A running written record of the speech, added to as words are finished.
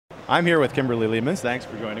I'm here with Kimberly Leemans. Thanks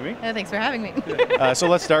for joining me. Thanks for having me. So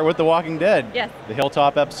let's start with The Walking Dead. Yes. The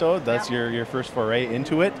Hilltop episode, that's your first foray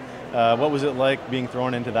into it. What was it like being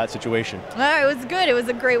thrown into that situation? It was good. It was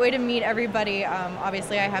a great way to meet everybody.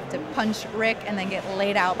 Obviously, I have to punch Rick and then get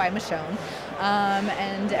laid out by Michonne.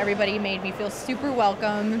 And everybody made me feel super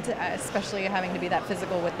welcomed, especially having to be that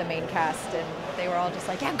physical with the main cast. And they were all just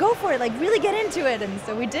like, yeah, go for it, like really get into it. And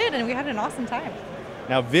so we did, and we had an awesome time.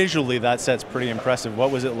 Now, visually, that set's pretty impressive.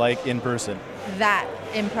 What was it like in person? That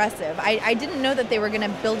impressive. I didn't know that they were going to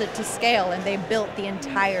build it to scale, and they built the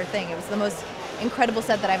entire thing. It was the most incredible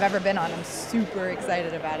set that I've ever been on. I'm super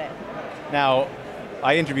excited about it. Now,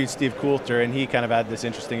 I interviewed Steve Coulter, and he kind of had this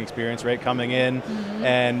interesting experience, right? Coming in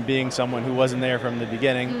and being someone who wasn't there from the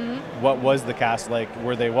beginning. What was the cast like?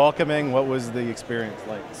 Were they welcoming? What was the experience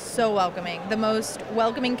like? So welcoming. The most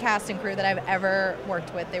welcoming cast and crew that I've ever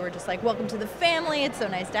worked with. They were just like, welcome to the family. It's so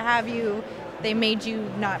nice to have you. They made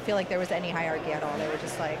you not feel like there was any hierarchy at all. They were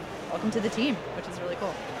just like, welcome to the team, which is really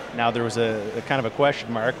cool. Now, there was a kind of a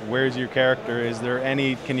question mark. Where's your character? Is there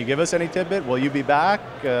any, can you give us any tidbit? Will you be back?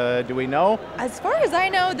 Do we know? As far as I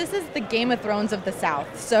know, this is the Game of Thrones of the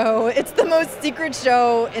South. So it's the most secret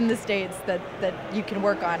show in the States that you can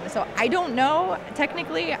work on. So I don't know.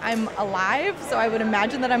 Technically, I'm alive, so I would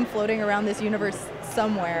imagine that I'm floating around this universe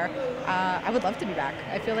somewhere. I would love to be back.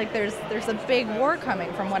 I feel like there's a big war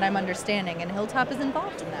coming from what I'm understanding, and Hilltop is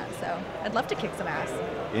involved in that. So I'd love to kick some ass.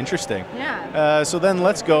 Interesting. Yeah. So then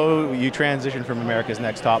let's go. You transitioned from America's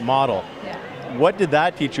Next Top Model. Yeah. What did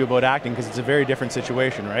that teach you about acting? Because it's a very different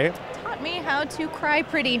situation, right? Taught me how to cry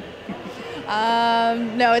pretty.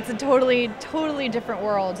 No, it's a totally different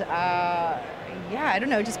world. Yeah, I don't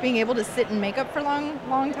know, just being able to sit in makeup for a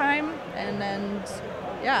long time, and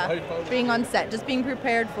yeah, being on set, just being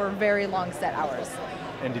prepared for very long set hours.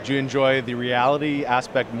 And did you enjoy the reality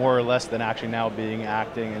aspect more or less than actually now being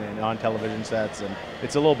acting and on television sets? And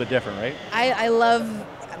it's a little bit different, right? I love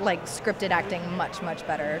like scripted acting much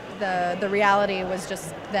better. The reality was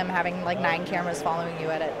just them having like 9 cameras following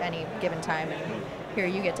you at any given time, and here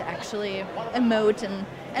you get to actually emote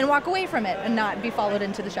and walk away from it and not be followed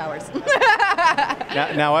into the showers.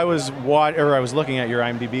 now I was looking at your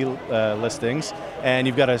IMDb listings, and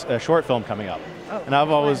you've got a short film coming up. Oh, and I've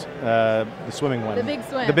always the swimming one. The Big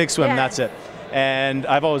Swim. The Big Swim. Yeah. That's it. And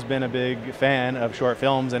I've always been a big fan of short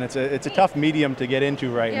films, and it's a tough medium to get into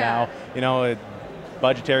right now. You know,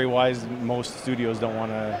 budgetary wise, most studios don't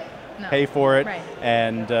want to pay for it. Right.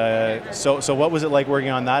 And so what was it like working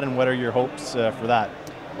on that, and what are your hopes for that?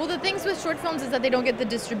 Well, the things with short films is that they don't get the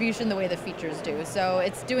distribution the way the features do. So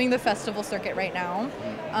it's doing the festival circuit right now,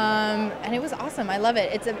 and it was awesome. I love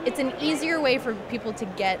it. It's an easier way for people to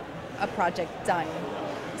get a project done.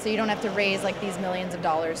 So you don't have to raise like these millions of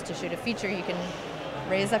dollars to shoot a feature. You can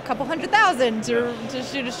raise a couple $100,000 to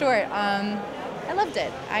shoot a short. I loved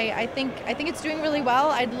it. I think it's doing really well.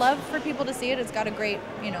 I'd love for people to see it. It's got a great,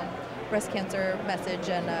 breast cancer message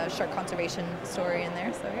and a shark conservation story in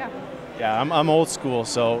there. So yeah. Yeah, I'm old school,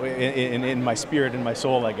 so in my spirit, in my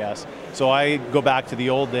soul, I guess. So I go back to the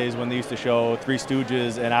old days when they used to show Three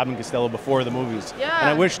Stooges and Abbott and Costello before the movies. Yeah. And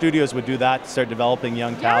I wish studios would do that to start developing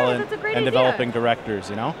young talent and developing directors,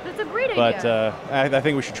 That's a great idea. idea. But I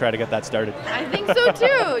think we should try to get that started. I think so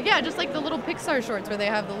too. Yeah, just like the little Pixar shorts where they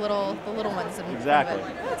have the little ones. Exactly.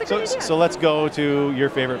 That's a great idea. So let's go to your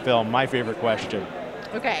favorite film, my favorite question.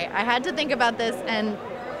 Okay, I had to think about this, and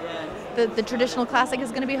the traditional classic is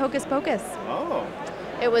going to be Hocus Pocus. Oh.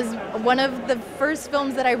 It was one of the first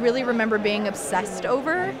films that I really remember being obsessed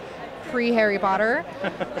over, pre-Harry Potter,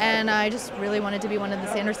 and I just really wanted to be one of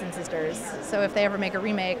the Sanderson sisters. So if they ever make a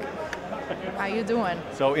remake, how you doing?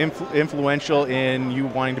 So influential in you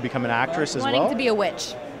wanting to become an actress as well? Wanting to be a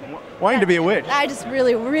witch. Wanting to be a witch? I just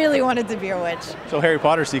really wanted to be a witch. So Harry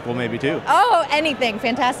Potter sequel maybe too? Oh, anything.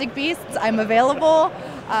 Fantastic Beasts, I'm available.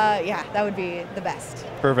 Yeah, that would be the best.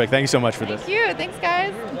 Perfect. Thank you so much for this. Thank you. Thanks,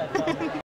 guys.